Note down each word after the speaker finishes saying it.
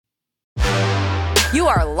You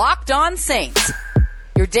are Locked On Saints,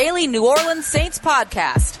 your daily New Orleans Saints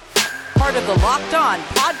podcast. Part of the Locked On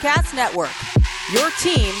Podcast Network, your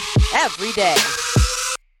team every day.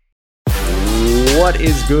 What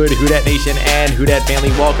is good, Who Dat Nation and Who Dat family?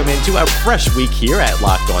 Welcome into a fresh week here at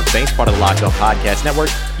Locked On Saints, part of the Locked On Podcast Network,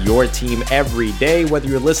 your team every day. Whether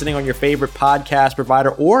you're listening on your favorite podcast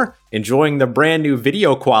provider or enjoying the brand new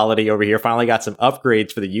video quality over here, finally got some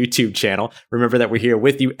upgrades for the YouTube channel. Remember that we're here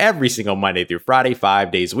with you every single Monday through Friday,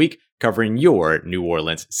 5 days a week, covering your New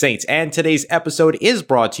Orleans Saints. And today's episode is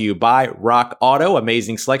brought to you by Rock Auto.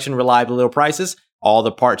 Amazing selection, reliable low prices, all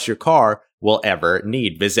the parts your car will ever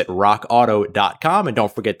need. Visit rockauto.com and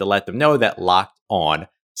don't forget to let them know that Locked On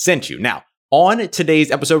sent you. Now, on today's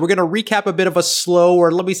episode, we're going to recap a bit of a slow,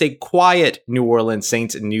 or let me say quiet, New Orleans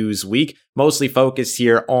Saints news week, mostly focused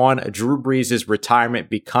here on Drew Brees' retirement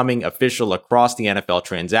becoming official across the NFL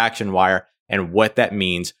transaction wire and what that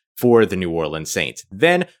means for the New Orleans Saints.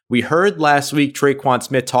 Then we heard last week Tre'Quan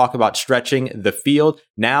Smith talk about stretching the field.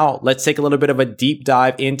 Now let's take a little bit of a deep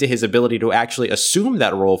dive into his ability to actually assume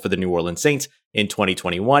that role for the New Orleans Saints in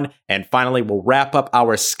 2021. And finally, we'll wrap up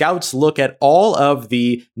our scouts look at all of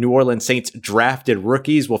the New Orleans Saints drafted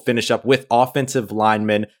rookies. We'll finish up with offensive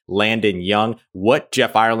lineman Landon Young, what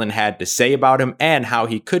Jeff Ireland had to say about him and how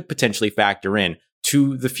he could potentially factor in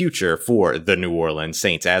to the future for the New Orleans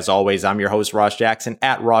Saints. As always, I'm your host, Ross Jackson,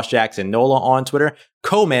 at Ross Jackson Nola on Twitter,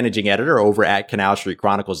 co-managing editor over at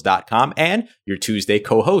CanalStreetChronicles.com, and your Tuesday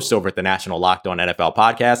co-host over at the National Locked On NFL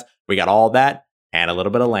podcast. We got all that and a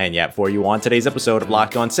little bit of lanyard for you on today's episode of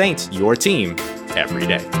Locked On Saints, your team every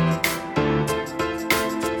day.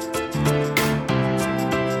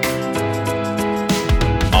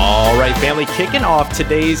 All right, family, kicking off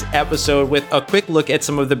today's episode with a quick look at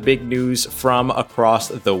some of the big news from across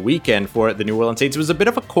the weekend for the New Orleans Saints. It was a bit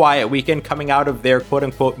of a quiet weekend coming out of their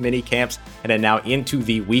quote-unquote mini camps and then now into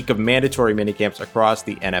the week of mandatory mini camps across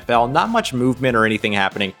the NFL. Not much movement or anything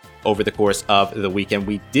happening over the course of the weekend.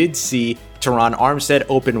 We did see Terron Armstead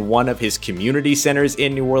open one of his community centers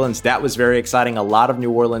in New Orleans. That was very exciting. A lot of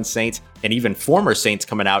New Orleans Saints and even former Saints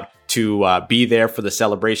coming out to be there for the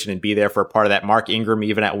celebration and be there for a part of that. Mark Ingram,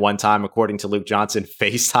 even at one time, according to Luke Johnson,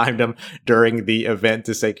 FaceTimed him during the event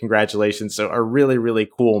to say congratulations. So a really, really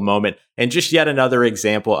cool moment. And just yet another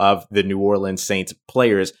example of the New Orleans Saints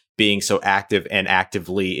players being so active and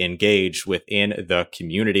actively engaged within the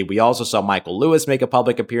community. We also saw Michael Lewis make a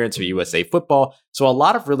public appearance for USA Football. So a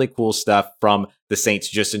lot of really cool stuff from the Saints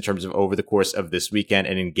just in terms of over the course of this weekend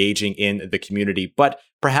and engaging in the community. But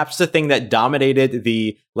perhaps the thing that dominated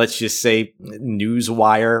the, let's just say, news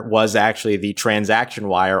wire was actually the transaction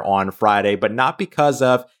wire on Friday, but not because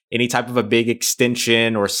of any type of a big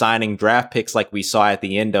extension or signing draft picks like we saw at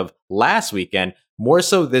the end of last weekend. More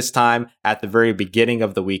so this time at the very beginning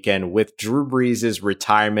of the weekend with Drew Brees'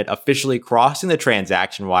 retirement officially crossing the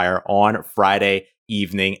transaction wire on Friday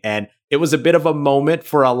evening. And it was a bit of a moment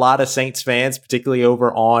for a lot of Saints fans, particularly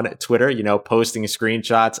over on Twitter, posting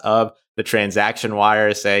screenshots of the transaction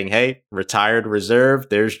wire saying, hey, retired reserve,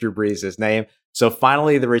 there's Drew Brees' name. So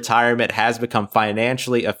finally, the retirement has become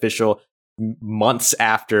financially official months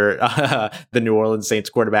after the New Orleans Saints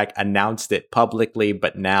quarterback announced it publicly.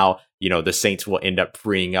 But now, the Saints will end up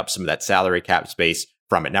freeing up some of that salary cap space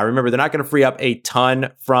from it. Now, remember, they're not going to free up a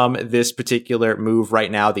ton from this particular move right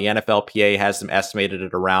now. The NFLPA has them estimated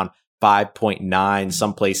at around 5.9.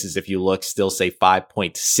 Some places, if you look, still say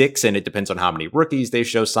 5.6, and it depends on how many rookies they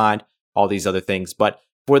show signed, all these other things. But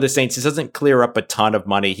for the Saints, this doesn't clear up a ton of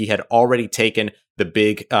money. He had already taken the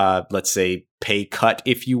big, let's say, pay cut,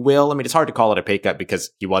 if you will. I mean, it's hard to call it a pay cut because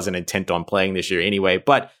he wasn't intent on playing this year anyway,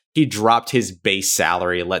 but he dropped his base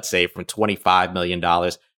salary, let's say, from $25 million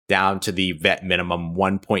down to the vet minimum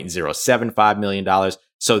 $1.075 million.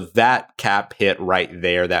 So that cap hit right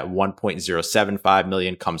there, that $1.075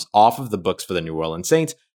 million comes off of the books for the New Orleans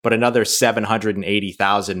Saints, but another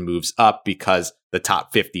 $780,000 moves up because the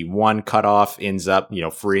top 51 cutoff ends up,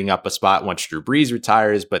 freeing up a spot once Drew Brees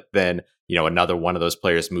retires, but then, another one of those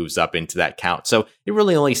players moves up into that count. So it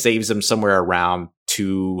really only saves them somewhere around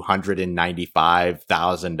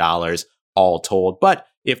 $295,000 all told. But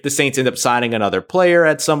if the Saints end up signing another player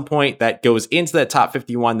at some point that goes into that top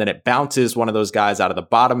 51, then it bounces one of those guys out of the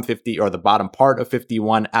bottom 50 or the bottom part of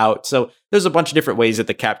 51 out. So there's a bunch of different ways that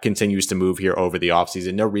the cap continues to move here over the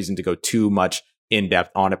offseason. No reason to go too much in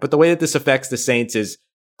depth on it. But the way that this affects the Saints is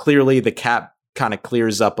clearly the cap kind of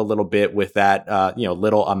clears up a little bit with that,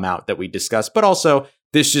 little amount that we discussed, but also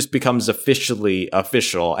this just becomes officially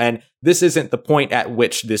official. And this isn't the point at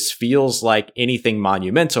which this feels like anything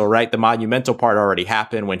monumental, right? The monumental part already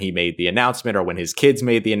happened when he made the announcement or when his kids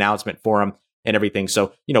made the announcement for him. and everything.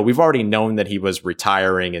 So, we've already known that he was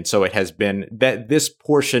retiring. And so it has been that this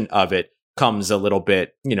portion of it comes a little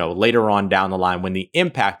bit, later on down the line when the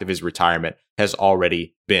impact of his retirement has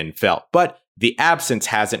already been felt. But the absence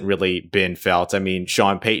hasn't really been felt. I mean,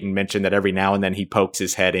 Sean Payton mentioned that every now and then he pokes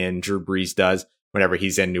his head in. Drew Brees does whenever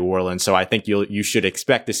he's in New Orleans. So I think you should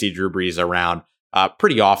expect to see Drew Brees around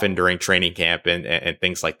pretty often during training camp and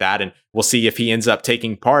things like that. And we'll see if he ends up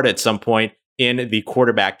taking part at some point in the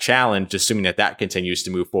quarterback challenge, assuming that continues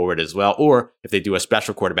to move forward as well, or if they do a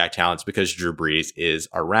special quarterback challenge because Drew Brees is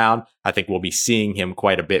around. I think we'll be seeing him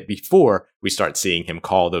quite a bit before we start seeing him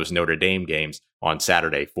call those Notre Dame games on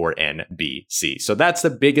Saturday for NBC. So that's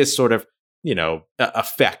the biggest sort of,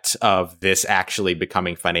 effect of this actually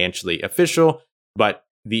becoming financially official, but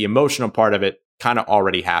the emotional part of it kind of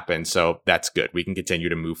already happened. So that's good. We can continue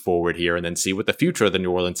to move forward here and then see what the future of the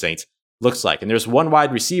New Orleans Saints looks like. And there's one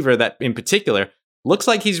wide receiver that in particular looks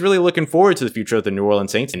like he's really looking forward to the future of the New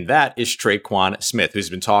Orleans Saints, and that is Tre'Quan Smith,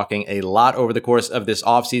 who's been talking a lot over the course of this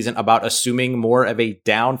offseason about assuming more of a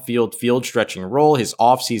downfield field stretching role, his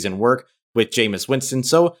offseason work with Jameis Winston.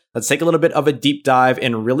 So let's take a little bit of a deep dive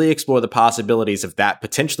and really explore the possibilities of that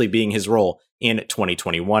potentially being his role in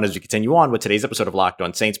 2021 as we continue on with today's episode of Locked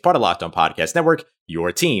On Saints, part of Locked On Podcast Network,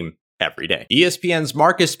 your team every day. ESPN's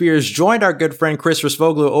Marcus Spears joined our good friend Chris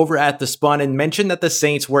Risvoglu over at The Spun and mentioned that the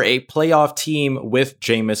Saints were a playoff team with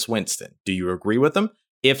Jameis Winston. Do you agree with him?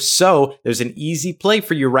 If so, there's an easy play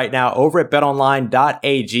for you right now over at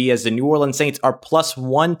betonline.ag as the New Orleans Saints are plus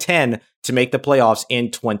 110 to make the playoffs in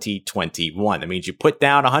 2021. That means you put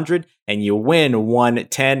down 100 and you win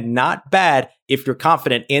 110. Not bad if you're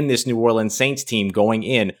confident in this New Orleans Saints team going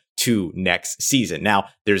in to next season. Now,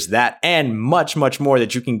 there's that and much, much more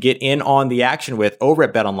that you can get in on the action with over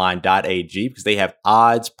at betonline.ag because they have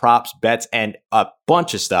odds, props, bets, and a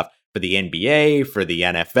bunch of stuff for the NBA, for the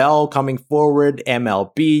NFL coming forward,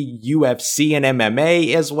 MLB, UFC, and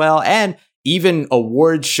MMA as well, and even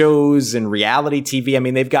award shows and reality TV. I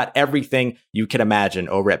mean, they've got everything you can imagine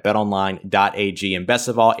over at betonline.ag. And best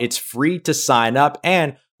of all, it's free to sign up.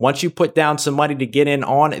 And once you put down some money to get in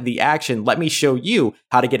on the action, let me show you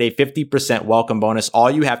how to get a 50% welcome bonus. All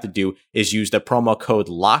you have to do is use the promo code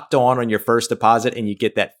Locked On your first deposit, and you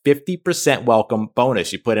get that 50% welcome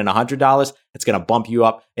bonus. You put in $100, it's going to bump you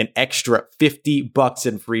up an extra $50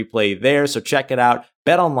 in free play there. So check it out.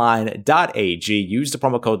 BetOnline.ag. Use the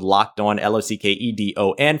promo code Locked On,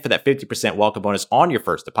 LOCKEDON, for that 50% welcome bonus on your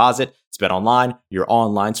first deposit. It's BetOnline, your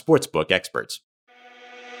online sportsbook experts.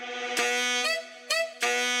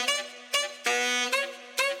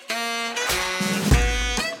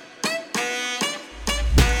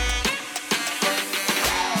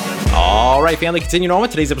 All right, family, continuing on with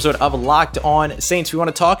today's episode of Locked On Saints. We want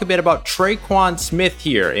to talk a bit about Tre'Quan Smith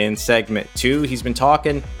here in segment 2. He's been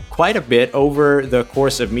talking quite a bit over the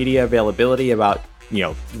course of media availability about,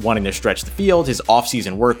 wanting to stretch the field, his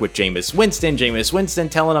offseason work with Jameis Winston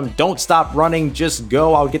telling him, don't stop running, just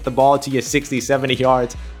go. I'll get the ball to you 60, 70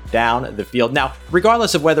 yards down the field. Now,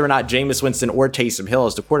 regardless of whether or not Jameis Winston or Taysom Hill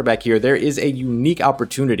is the quarterback here, there is a unique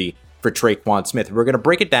opportunity for Tre'Quan Smith. We're going to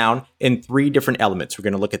break it down in 3 different elements. We're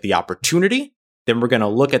going to look at the opportunity, then we're going to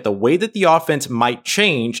look at the way that the offense might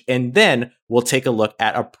change, and then we'll take a look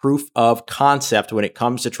at a proof of concept when it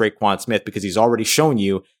comes to Tre'Quan Smith, because he's already shown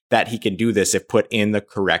you that he can do this if put in the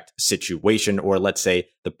correct situation, or let's say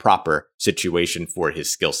the proper situation for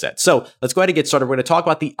his skill set. So let's go ahead and get started. We're going to talk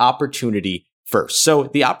about the opportunity first. So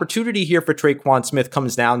the opportunity here for Tre'Quan Smith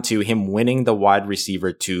comes down to him winning the wide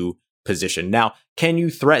receiver 2 position. Now, can you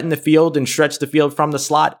threaten the field and stretch the field from the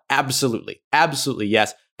slot? Absolutely. Absolutely,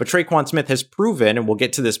 yes. But Tre'Quan Smith has proven, and we'll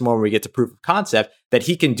get to this more when we get to proof of concept, that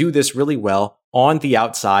he can do this really well on the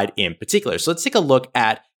outside in particular. So let's take a look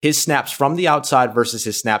at his snaps from the outside versus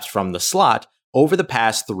his snaps from the slot over the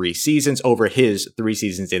past 3 seasons, over his 3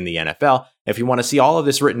 seasons in the NFL. If you want to see all of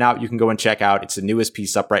this written out, you can go and check out, it's the newest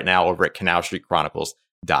piece up right now over at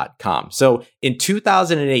CanalStreetChronicles.com. So in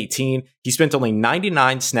 2018, he spent only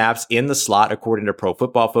 99 snaps in the slot, according to Pro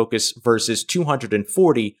Football Focus, versus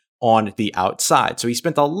 240 on the outside. So he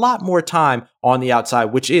spent a lot more time on the outside,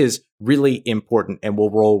 which is really important. And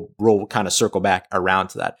we'll roll kind of circle back around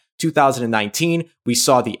to that. 2019, we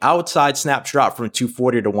saw the outside snaps drop from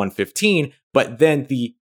 240 to 115, but then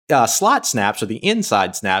the slot snaps, or the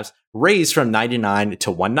inside snaps, raised from 99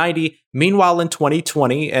 to 190. Meanwhile, in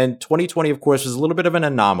 2020, and 2020, of course, was a little bit of an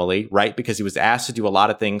anomaly, right? Because he was asked to do a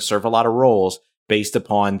lot of things, serve a lot of roles based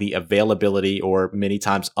upon the availability, or many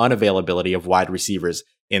times unavailability, of wide receivers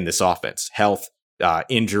in this offense. Health,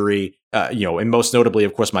 injury, and most notably,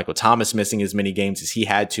 of course, Michael Thomas missing as many games as he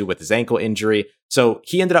had to with his ankle injury. So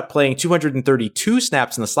he ended up playing 232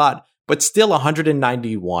 snaps in the slot, but still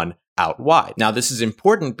 191 out wide. Now, this is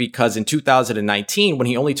important because in 2019, when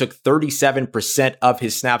he only took 37% of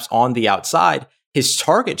his snaps on the outside, his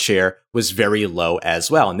target share was very low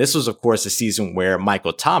as well. And this was, of course, a season where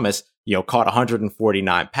Michael Thomas, caught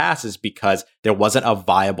 149 passes because there wasn't a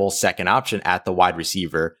viable second option at the wide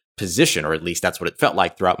receiver position, or at least that's what it felt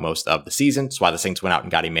like throughout most of the season. That's why the Saints went out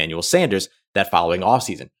and got Emmanuel Sanders that following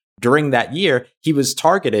offseason. During that year, he was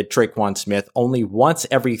targeted, Tre'Quan Smith, only once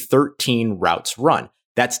every 13 routes run.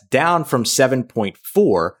 That's down from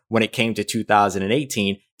 7.4 when it came to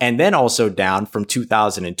 2018, and then also down from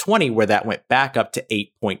 2020, where that went back up to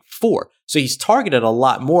 8.4. So he's targeted a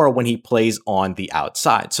lot more when he plays on the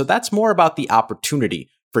outside. So that's more about the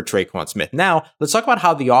opportunity for Tre'Quan Smith. Now, let's talk about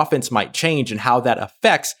how the offense might change and how that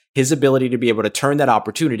affects his ability to be able to turn that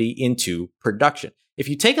opportunity into production. If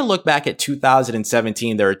you take a look back at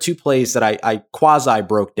 2017, there are two plays that I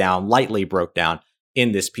lightly broke down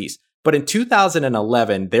in this piece. But in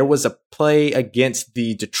 2011, there was a play against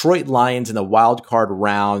the Detroit Lions in the wild card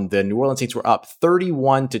round. The New Orleans Saints were up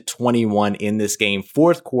 31-21 in this game,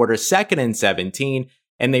 fourth quarter, 2nd and 17.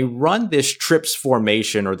 And they run this trips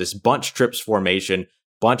formation, or this bunch trips formation,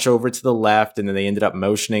 bunch over to the left. And then they ended up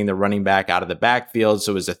motioning the running back out of the backfield.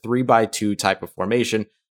 So it was a 3-by-2 type of formation.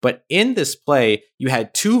 But in this play, you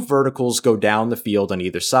had two verticals go down the field on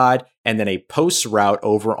either side, and then a post route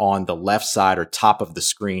over on the left side, or top of the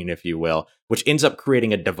screen, if you will, which ends up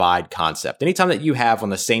creating a divide concept. Anytime that you have on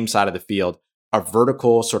the same side of the field a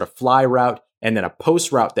vertical sort of fly route and then a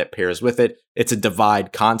post route that pairs with it, it's a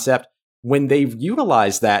divide concept. When they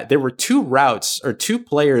utilized that, there were two routes, or two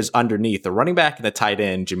players underneath, the running back and the tight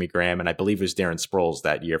end, Jimmy Graham, and I believe it was Darren Sproles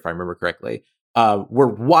that year, if I remember correctly, were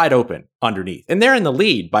wide open underneath. And they're in the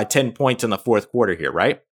lead by 10 points in the fourth quarter here,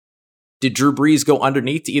 right? Did Drew Brees go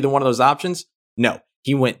underneath to either one of those options? No.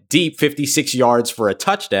 He went deep 56 yards for a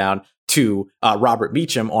touchdown to Robert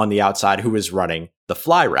Meacham on the outside, who was running the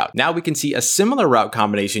fly route. Now we can see a similar route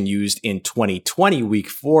combination used in 2020 week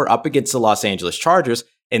 4 up against the Los Angeles Chargers.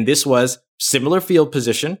 And this was similar field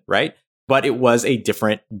position, right? But it was a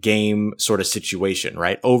different game sort of situation,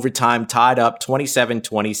 right? Overtime tied up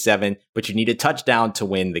 27-27, but you need a touchdown to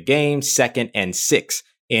win the game, 2nd and 6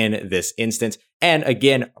 in this instance. And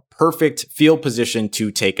again, perfect field position to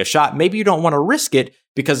take a shot. Maybe you don't want to risk it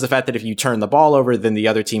because of the fact that if you turn the ball over, then the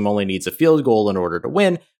other team only needs a field goal in order to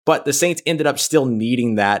win. But the Saints ended up still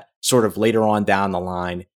needing that sort of later on down the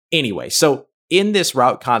line anyway. So in this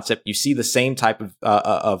route concept, you see the same type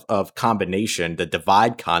of combination, the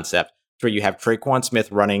divide concept, where you have Tre'Quan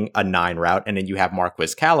Smith running a 9 route, and then you have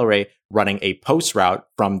Marquez Callaway running a post route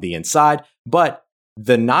from the inside. But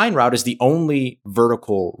the 9 route is the only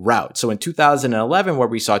vertical route. So in 2011, where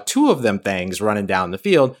we saw two of them things running down the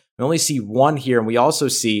field, we only see one here. And we also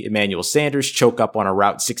see Emmanuel Sanders choke up on a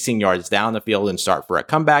route 16 yards down the field and start for a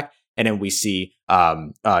comeback. And then we see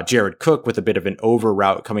Jared Cook with a bit of an over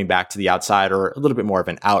route coming back to the outside, or a little bit more of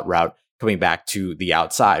an out route coming back to the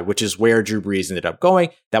outside, which is where Drew Brees ended up going.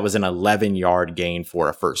 That was an 11-yard gain for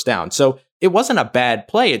a first down. So it wasn't a bad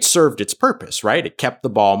play. It served its purpose, right? It kept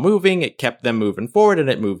the ball moving, it kept them moving forward, and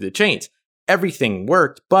it moved the chains. Everything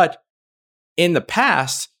worked, but in the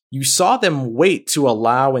past, you saw them wait to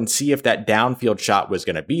allow and see if that downfield shot was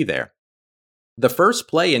going to be there. The first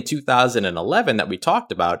play in 2011 that we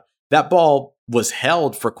talked about, that ball was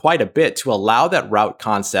held for quite a bit to allow that route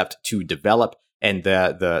concept to develop and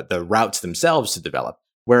the routes themselves to develop.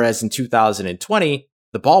 Whereas in 2020,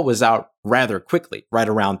 the ball was out rather quickly, right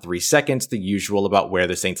around 3 seconds, the usual about where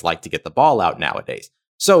the Saints like to get the ball out nowadays.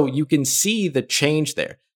 So you can see the change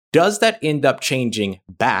there. Does that end up changing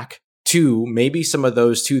back to maybe some of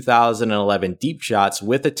those 2011 deep shots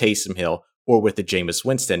with a Taysom Hill or with a Jameis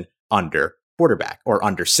Winston under quarterback, or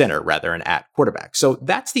under center rather, and at quarterback? So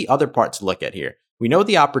that's the other part to look at here. We know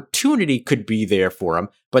the opportunity could be there for him,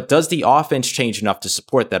 but does the offense change enough to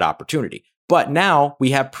support that opportunity? But now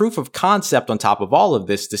we have proof of concept on top of all of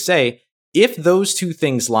this to say, if those two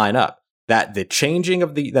things line up, that the change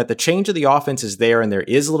of the offense is there, and there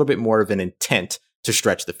is a little bit more of an intent to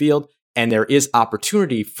stretch the field, and there is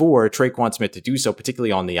opportunity for Tre'Quan Smith to do so,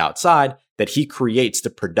 particularly on the outside, that he creates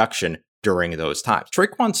the production during those times.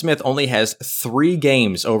 Tre'Quan Smith only has 3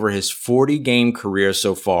 games over his 40-game career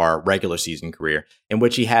so far, regular season career, in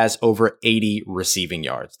which he has over 80 receiving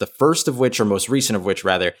yards. The first of which, or most recent of which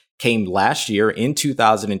rather, came last year in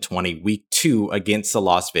 2020, week 2 against the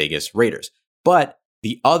Las Vegas Raiders. But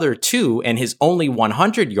the other 2, and his only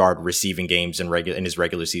 100-yard receiving games in his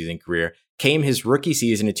regular season career, came his rookie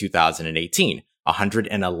season in 2018.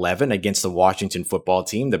 111 against the Washington football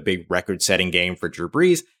team, the big record-setting game for Drew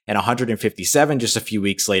Brees, and 157 just a few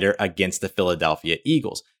weeks later against the Philadelphia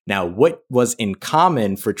Eagles. Now, what was in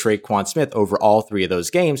common for Tre'Quan Smith over all three of those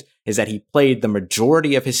games is that he played the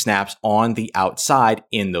majority of his snaps on the outside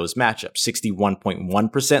in those matchups.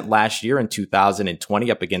 61.1% last year in 2020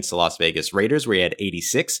 up against the Las Vegas Raiders, where he had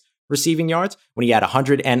 86 receiving yards, when he had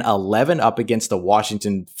 111 up against the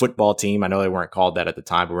Washington football team. I know they weren't called that at the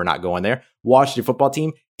time, but we're not going there. Washington football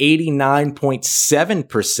team,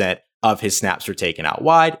 89.7% of his snaps were taken out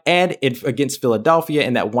wide. And against Philadelphia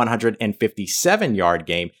in that 157-yard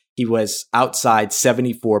game, he was outside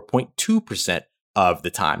 74.2% of the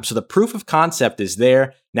time. So the proof of concept is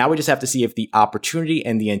there. Now we just have to see if the opportunity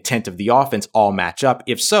and the intent of the offense all match up.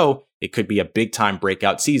 If so, it could be a big-time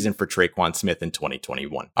breakout season for Tre'Quan Smith in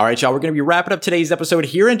 2021. All right, y'all, we're going to be wrapping up today's episode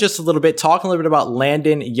here in just a little bit, talking a little bit about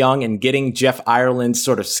Landon Young and getting Jeff Ireland's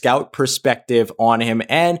sort of scout perspective on him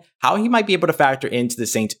and how he might be able to factor into the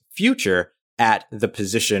Saints' future at the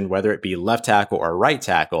position, whether it be left tackle or right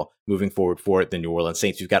tackle, moving forward for the New Orleans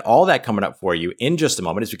Saints. We've got all that coming up for you in just a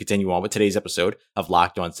moment as we continue on with today's episode of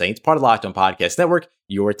Locked On Saints, part of the Locked On Podcast Network,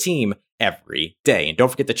 your team every day. And don't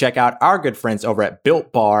forget to check out our good friends over at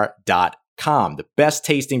BuiltBar.com, the best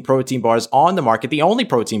tasting protein bars on the market, the only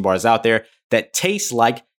protein bars out there that taste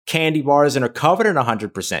like candy bars and are covered in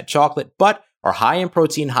 100% chocolate, but are high in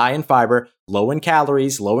protein, high in fiber, low in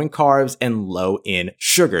calories, low in carbs, and low in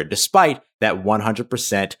sugar, despite that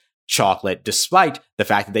 100% chocolate, despite the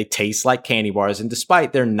fact that they taste like candy bars, and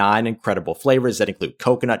despite their 9 incredible flavors that include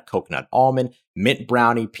coconut, coconut almond, mint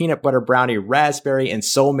brownie, peanut butter brownie, raspberry, and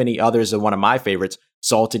so many others, and one of my favorites,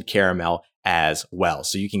 salted caramel as well.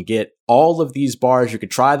 So you can get all of these bars. You can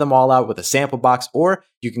try them all out with a sample box, or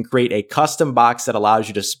you can create a custom box that allows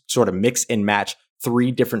you to sort of mix and match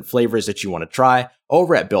 3 different flavors that you want to try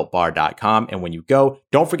over at BuiltBar.com. And when you go,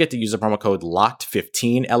 don't forget to use the promo code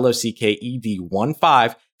LOCKED15,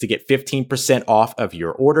 LOCKED15, to get 15% off of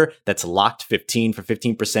your order. That's LOCKED15 for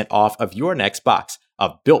 15% off of your next box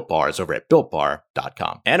of Built Bars over at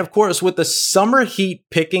BuiltBar.com. And of course, with the summer heat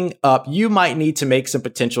picking up, you might need to make some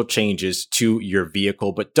potential changes to your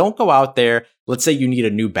vehicle, but don't go out there. Let's say you need a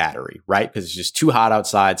new battery, right? Because it's just too hot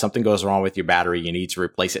outside. Something goes wrong with your battery. You need to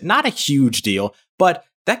replace it. Not a huge deal, but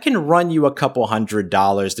that can run you a couple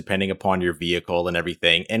 $100 depending upon your vehicle and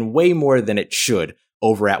everything, and way more than it should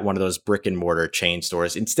over at one of those brick and mortar chain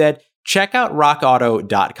stores. Instead, check out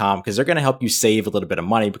rockauto.com because they're going to help you save a little bit of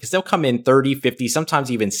money, because they'll come in 30, 50, sometimes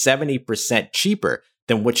even 70% cheaper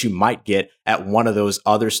than what you might get at one of those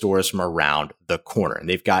other stores from around the corner. And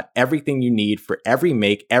they've got everything you need for every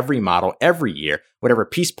make, every model, every year. Whatever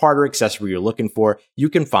piece, part, or accessory you're looking for, you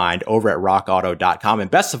can find over at rockauto.com. And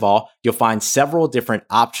best of all, you'll find several different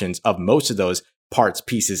options of most of those parts,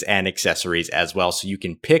 pieces, and accessories as well, so you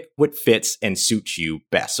can pick what fits and suits you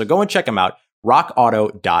best. So go and check them out,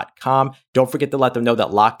 rockauto.com. Don't forget to let them know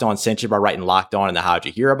that Locked On sent you by writing Locked On in the How'd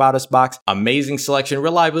You Hear About Us box. Amazing selection,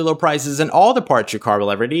 reliably low prices, and all the parts your car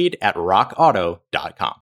will ever need at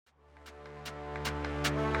rockauto.com.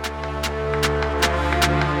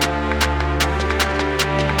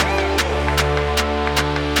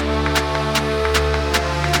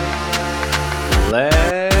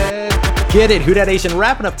 Get it, Who Dat Nation,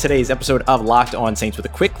 wrapping up today's episode of Locked On Saints with a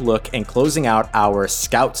quick look and closing out our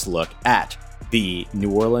scouts look at the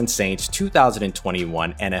New Orleans Saints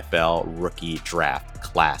 2021 NFL rookie draft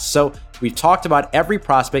class. So we've talked about every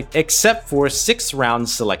prospect except for 6th round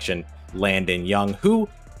selection, Landon Young, who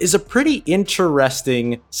is a pretty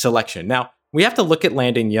interesting selection. Now, we have to look at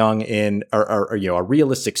Landon Young in a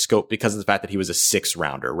realistic scope because of the fact that he was a 6th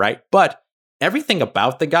rounder, right? But everything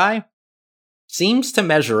about the guy seems to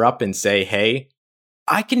measure up and say, hey,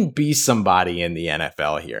 I can be somebody in the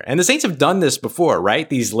NFL here. And the Saints have done this before, right?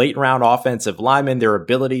 These late round offensive linemen, their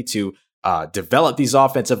ability to develop these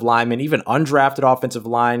offensive linemen, even undrafted offensive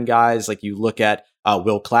line guys. Like you look at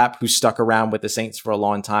Will Clapp, who stuck around with the Saints for a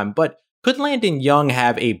long time. But could Landon Young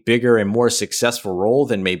have a bigger and more successful role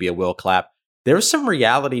than maybe a Will Clapp? There's some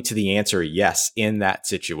reality to the answer yes in that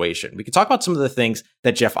situation. We can talk about some of the things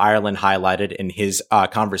that Jeff Ireland highlighted in his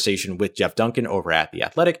conversation with Jeff Duncan over at The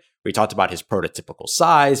Athletic. We talked about his prototypical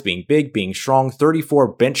size, being big, being strong, 34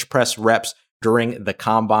 bench press reps during the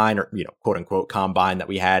combine, or, quote unquote combine that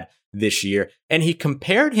we had this year. And he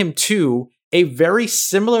compared him to a very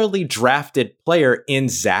similarly drafted player in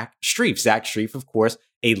Zach Strief. Zach Strief, of course,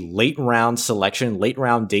 a late round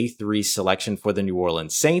day 3 selection for the New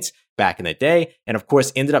Orleans Saints back in the day, and of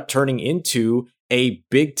course ended up turning into a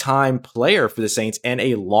big time player for the Saints and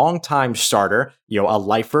a long-time starter, a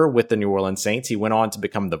lifer with the New Orleans Saints. He went on to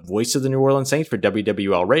become the voice of the New Orleans Saints for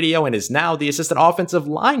WWL Radio and is now the assistant offensive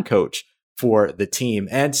line coach for the team.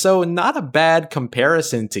 And so not a bad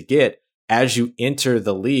comparison to get as you enter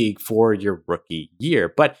the league for your rookie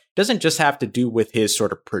year. But it doesn't just have to do with his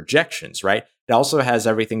sort of projections, right? It also has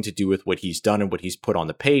everything to do with what he's done and what he's put on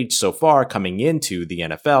the page so far coming into the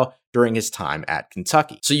NFL during his time at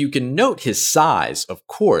Kentucky. So you can note his size, of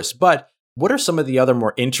course, but what are some of the other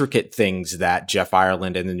more intricate things that Jeff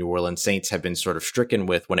Ireland and the New Orleans Saints have been sort of stricken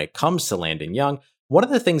with when it comes to Landon Young? One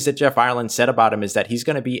of the things that Jeff Ireland said about him is that he's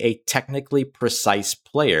going to be a technically precise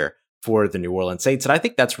player for the New Orleans Saints. And I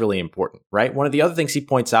think that's really important, right? One of the other things he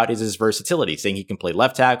points out is his versatility, saying he can play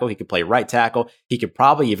left tackle, he can play right tackle, he could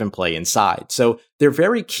probably even play inside. So they're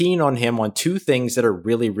very keen on him on two things that are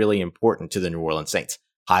really, really important to the New Orleans Saints.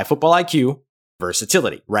 High football IQ,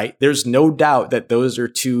 versatility, right? There's no doubt that those are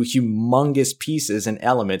two humongous pieces and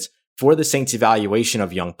elements for the Saints' evaluation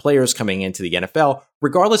of young players coming into the NFL,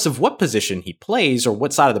 regardless of what position he plays or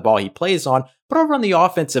what side of the ball he plays on. But over on the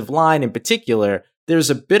offensive line in particular,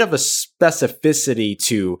 there's a bit of a specificity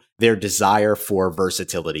to their desire for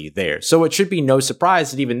versatility there. So it should be no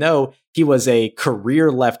surprise that even though he was a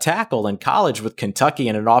career left tackle in college with Kentucky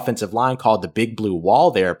and an offensive line called the Big Blue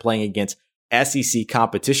Wall there, playing against SEC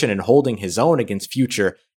competition and holding his own against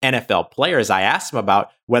future NFL players, I asked him about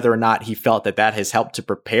whether or not he felt that that has helped to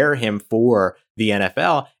prepare him for the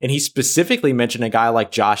NFL. And he specifically mentioned a guy like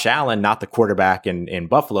Josh Allen, not the quarterback in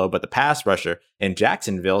Buffalo, but the pass rusher in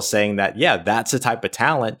Jacksonville, saying that, yeah, that's the type of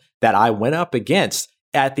talent that I went up against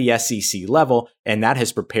at the SEC level, and that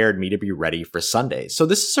has prepared me to be ready for Sunday. So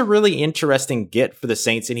this is a really interesting get for the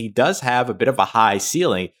Saints, and he does have a bit of a high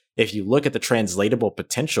ceiling if you look at the translatable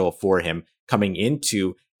potential for him coming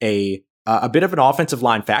into a bit of an offensive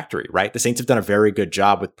line factory, right? The Saints have done a very good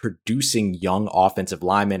job with producing young offensive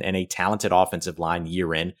linemen and a talented offensive line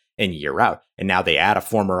year in and year out. And now they add a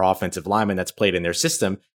former offensive lineman that's played in their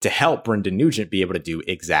system to help Brendan Nugent be able to do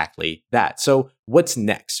exactly that. So what's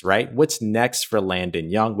next, right? What's next for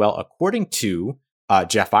Landon Young? Well, according to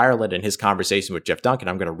Jeff Ireland in his conversation with Jeff Duncan,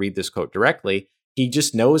 I'm going to read this quote directly. He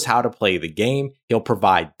just knows how to play the game. He'll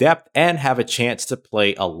provide depth and have a chance to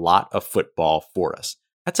play a lot of football for us.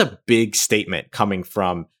 That's a big statement coming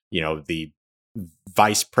from, the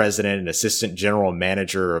vice president and assistant general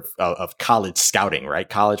manager of college scouting, right?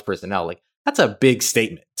 College personnel. Like, that's a big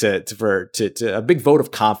statement to a big vote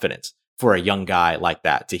of confidence for a young guy like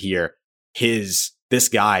that, to hear this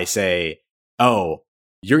guy say, oh,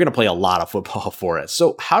 you're going to play a lot of football for us.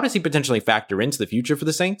 So how does he potentially factor into the future for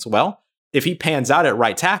the Saints? Well, if he pans out at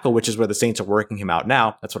right tackle, which is where the Saints are working him out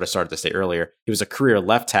now, that's what I started to say earlier. He was a career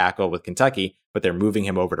left tackle with Kentucky, but they're moving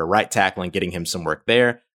him over to right tackle and getting him some work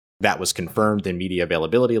there. That was confirmed in media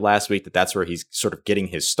availability last week that that's where he's sort of getting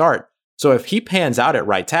his start. So if he pans out at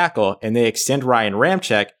right tackle and they extend Ryan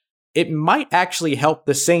Ramczyk, it might actually help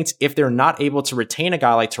the Saints if they're not able to retain a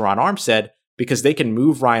guy like Tre'Quan Armstead, because they can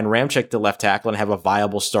move Ryan Ramczyk to left tackle and have a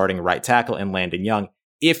viable starting right tackle in Landon Young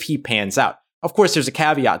if he pans out. Of course, there's a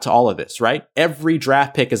caveat to all of this, right? Every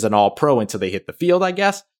draft pick is an all-pro until they hit the field, I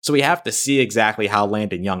guess. So we have to see exactly how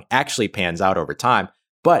Landon Young actually pans out over time.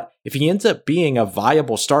 But if he ends up being a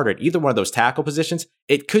viable starter at either one of those tackle positions,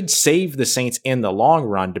 it could save the Saints in the long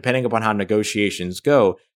run, depending upon how negotiations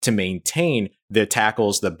go, to maintain the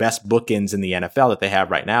tackles, the best bookends in the NFL that they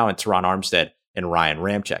have right now in Tre'Quan Armstead and Ryan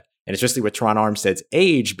Ramczyk. And especially with Tre'Quan Armstead's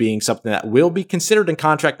age being something that will be considered in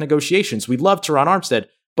contract negotiations. We love Tre'Quan Armstead,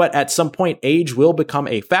 but at some point, age will become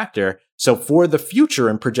a factor. So for the future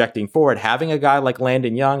and projecting forward, having a guy like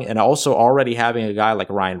Landon Young and also already having a guy like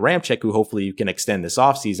Ryan Ramczyk, who hopefully you can extend this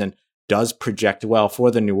offseason, does project well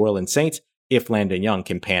for the New Orleans Saints if Landon Young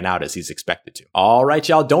can pan out as he's expected to. All right,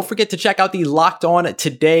 y'all. Don't forget to check out the Locked On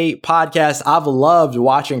Today podcast. I've loved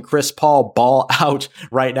watching Chris Paul ball out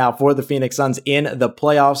right now for the Phoenix Suns in the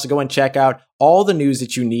playoffs. So go and check out all the news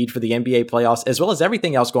that you need for the NBA playoffs, as well as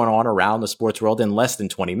everything else going on around the sports world in less than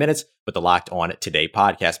 20 minutes with the Locked On Today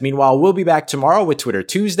podcast. Meanwhile, we'll be back tomorrow with Twitter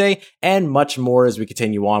Tuesday and much more as we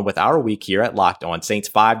continue on with our week here at Locked On Saints,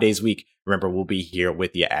 5 days a week. Remember, we'll be here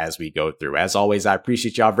with you as we go through. As always, I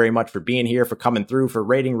appreciate y'all very much for being here, for coming through, for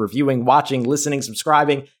rating, reviewing, watching, listening,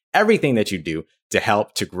 subscribing, everything that you do to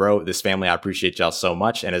help to grow this family. I appreciate y'all so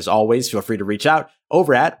much. And as always, feel free to reach out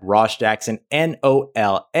over at Ross Jackson,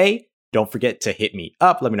 NOLA. Don't forget to hit me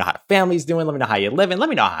up. Let me know how the family's doing. Let me know how you're living. Let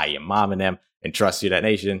me know how your mom and them. And trust you, that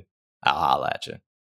nation. I'll holla at you.